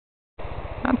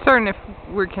uncertain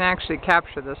if we can actually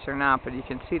capture this or not, but you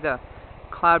can see the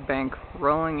cloud bank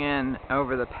rolling in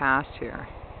over the pass here.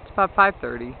 It's about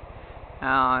 5:30.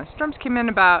 Storms came in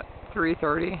about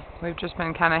 3:30. We've just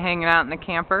been kind of hanging out in the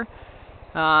camper.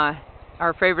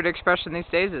 Our favorite expression these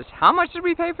days is, how much did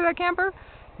we pay for that camper?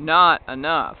 Not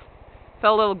enough.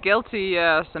 Felt a little guilty.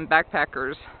 Some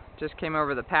backpackers just came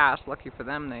over the pass. Lucky for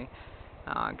them, they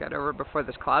got over before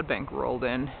this cloud bank rolled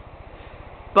in.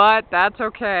 But that's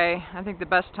okay. I think the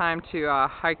best time to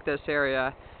hike this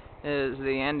area is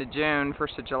the end of June,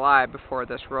 1st of July, before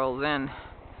this rolls in.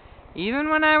 Even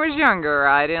when I was younger,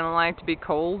 I didn't like to be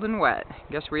cold and wet.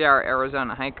 Guess we are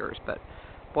Arizona hikers, but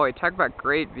boy, talk about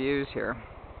great views here.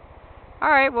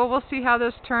 Alright, well, we'll see how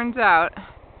this turns out.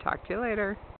 Talk to you later.